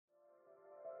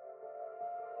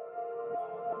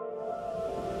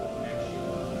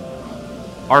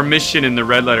Our mission in the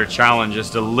Red Letter Challenge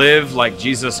is to live like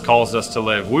Jesus calls us to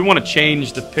live. We want to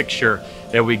change the picture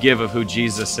that we give of who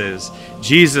Jesus is.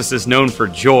 Jesus is known for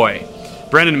joy.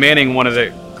 Brennan Manning, one of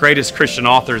the greatest Christian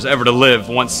authors ever to live,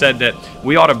 once said that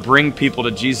we ought to bring people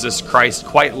to Jesus Christ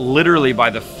quite literally by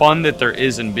the fun that there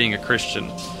is in being a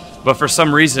Christian. But for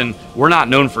some reason, we're not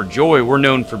known for joy. We're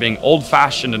known for being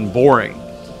old-fashioned and boring.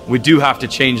 We do have to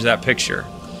change that picture.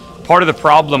 Part of the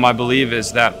problem, I believe,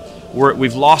 is that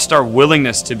we've lost our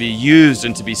willingness to be used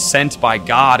and to be sent by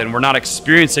God, and we're not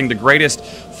experiencing the greatest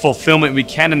fulfillment we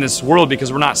can in this world because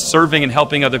we're not serving and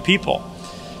helping other people.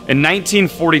 In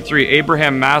 1943,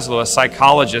 Abraham Maslow, a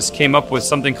psychologist, came up with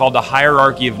something called the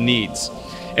hierarchy of needs.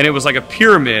 And it was like a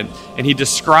pyramid, and he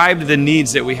described the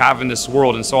needs that we have in this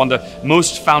world. And so on the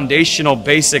most foundational,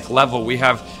 basic level, we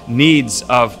have needs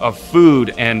of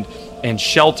food and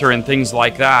shelter and things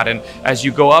like that. And as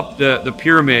you go up the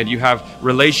pyramid, you have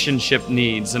relationship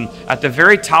needs. And at the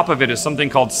very top of it is something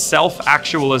called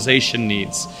self-actualization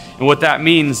needs. And what that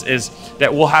means is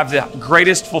that we'll have the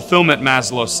greatest fulfillment,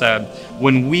 Maslow said,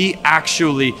 when we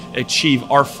actually achieve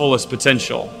our fullest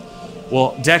potential.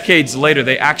 Well, decades later,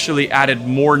 they actually added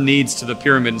more needs to the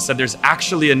pyramid and said there's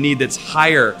actually a need that's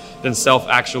higher than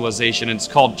self-actualization. And it's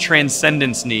called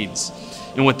transcendence needs.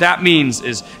 And what that means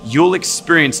is you'll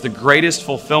experience the greatest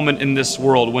fulfillment in this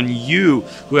world when you,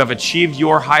 who have achieved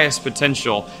your highest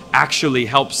potential, actually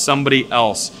help somebody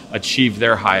else achieve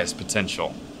their highest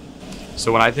potential.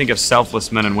 So when I think of selfless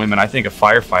men and women, I think of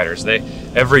firefighters. They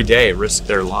every day risk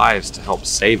their lives to help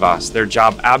save us. Their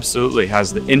job absolutely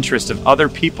has the interest of other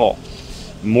people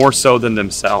more so than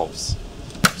themselves.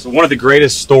 So one of the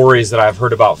greatest stories that I've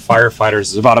heard about firefighters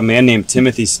is about a man named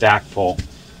Timothy Stackpole.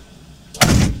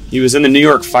 He was in the New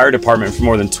York Fire Department for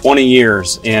more than 20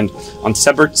 years, and on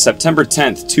September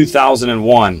 10th,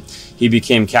 2001, he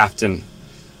became captain.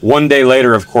 One day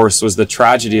later, of course, was the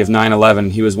tragedy of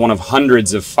 9/11. He was one of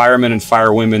hundreds of firemen and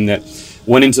firewomen that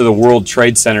went into the World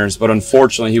Trade Centers, but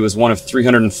unfortunately, he was one of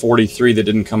 343 that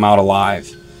didn't come out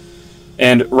alive.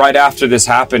 And right after this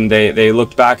happened, they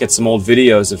looked back at some old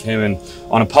videos of him, and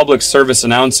on a public service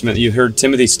announcement, you heard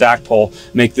Timothy Stackpole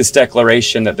make this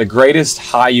declaration that the greatest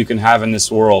high you can have in this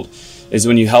world is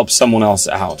when you help someone else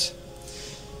out.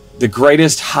 The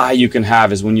greatest high you can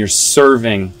have is when you're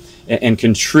serving and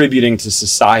contributing to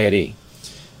society.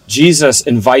 Jesus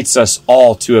invites us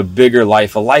all to a bigger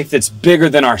life, a life that's bigger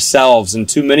than ourselves, and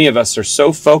too many of us are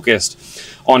so focused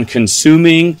on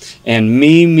consuming and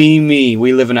me.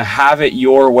 We live in a have it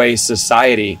your way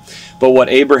society. But what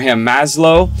Abraham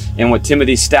Maslow and what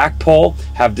Timothy Stackpole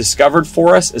have discovered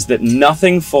for us is that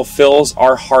nothing fulfills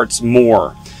our hearts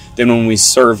more than when we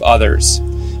serve others.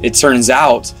 It turns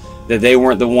out that they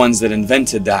weren't the ones that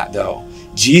invented that, though.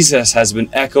 Jesus has been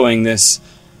echoing this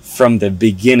from the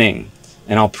beginning,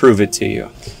 and I'll prove it to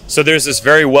you. So there's this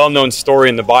very well-known story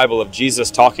in the Bible of Jesus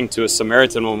talking to a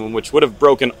Samaritan woman, which would have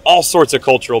broken all sorts of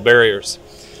cultural barriers.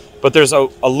 But there's a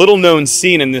little-known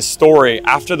scene in this story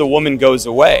after the woman goes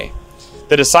away.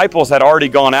 The disciples had already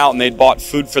gone out and they'd bought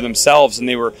food for themselves, and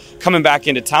they were coming back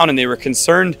into town, and they were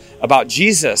concerned about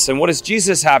Jesus and what does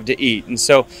Jesus have to eat. And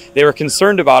so they were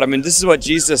concerned about him, and this is what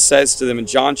Jesus says to them in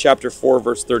John chapter 4,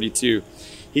 verse 32.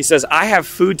 He says, "I have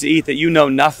food to eat that you know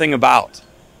nothing about."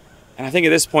 And I think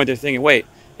at this point they're thinking, wait,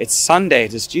 it's Sunday.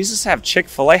 Does Jesus have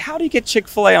Chick-fil-A? How do you get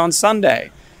Chick-fil-A on Sunday?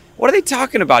 What are they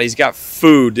talking about? He's got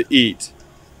food to eat.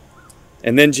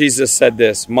 And then Jesus said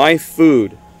this, "My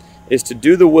food is to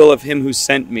do the will of him who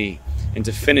sent me and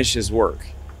to finish his work."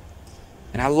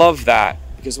 And I love that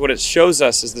because what it shows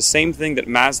us is the same thing that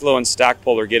Maslow and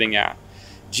Stackpole are getting at.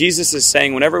 Jesus is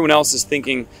saying when everyone else is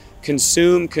thinking,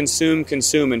 consume,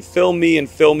 and fill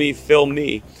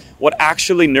me, what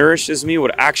actually nourishes me,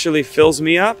 what actually fills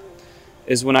me up,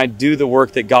 is when I do the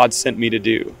work that God sent me to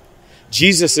do.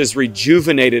 Jesus is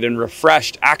rejuvenated and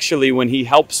refreshed actually when he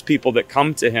helps people that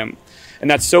come to him.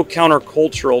 And that's so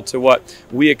countercultural to what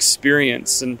we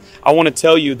experience. And I want to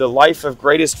tell you, the life of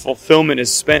greatest fulfillment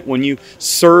is spent when you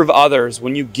serve others,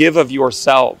 when you give of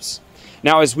yourselves.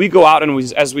 Now, as we go out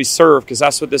and as we serve, because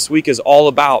that's what this week is all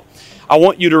about, I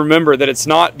want you to remember that it's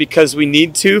not because we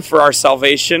need to for our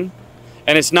salvation,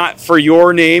 and it's not for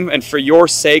your name and for your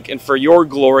sake and for your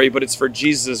glory, but it's for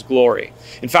Jesus' glory.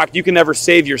 In fact, you can never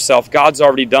save yourself. God's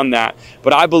already done that.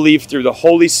 But I believe through the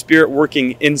Holy Spirit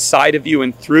working inside of you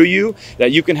and through you,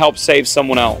 that you can help save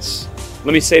someone else.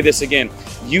 Let me say this again.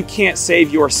 You can't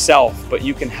save yourself, but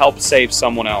you can help save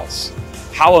someone else.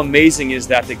 How amazing is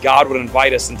that God would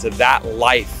invite us into that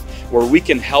life where we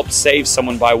can help save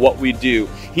someone by what we do.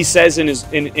 He says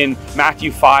in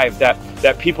Matthew 5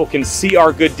 that people can see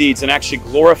our good deeds and actually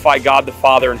glorify God the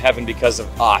Father in heaven because of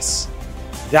us.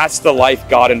 That's the life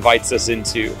God invites us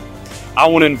into. I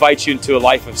want to invite you into a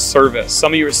life of service.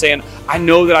 Some of you are saying, I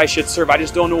know that I should serve. I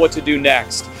just don't know what to do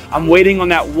next. I'm waiting on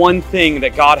that one thing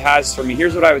that God has for me.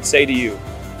 Here's what I would say to you.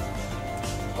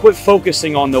 Quit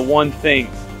focusing on the one thing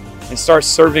and start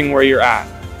serving where you're at.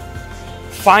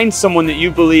 Find someone that you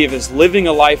believe is living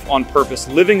a life on purpose,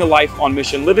 living a life on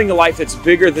mission, living a life that's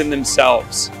bigger than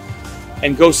themselves,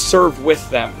 and go serve with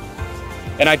them.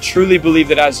 And I truly believe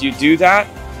that as you do that,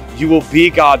 you will be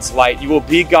God's light. You will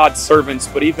be God's servants.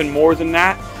 But even more than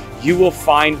that, you will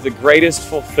find the greatest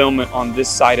fulfillment on this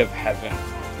side of heaven.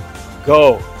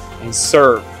 Go and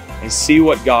serve and see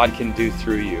what God can do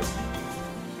through you.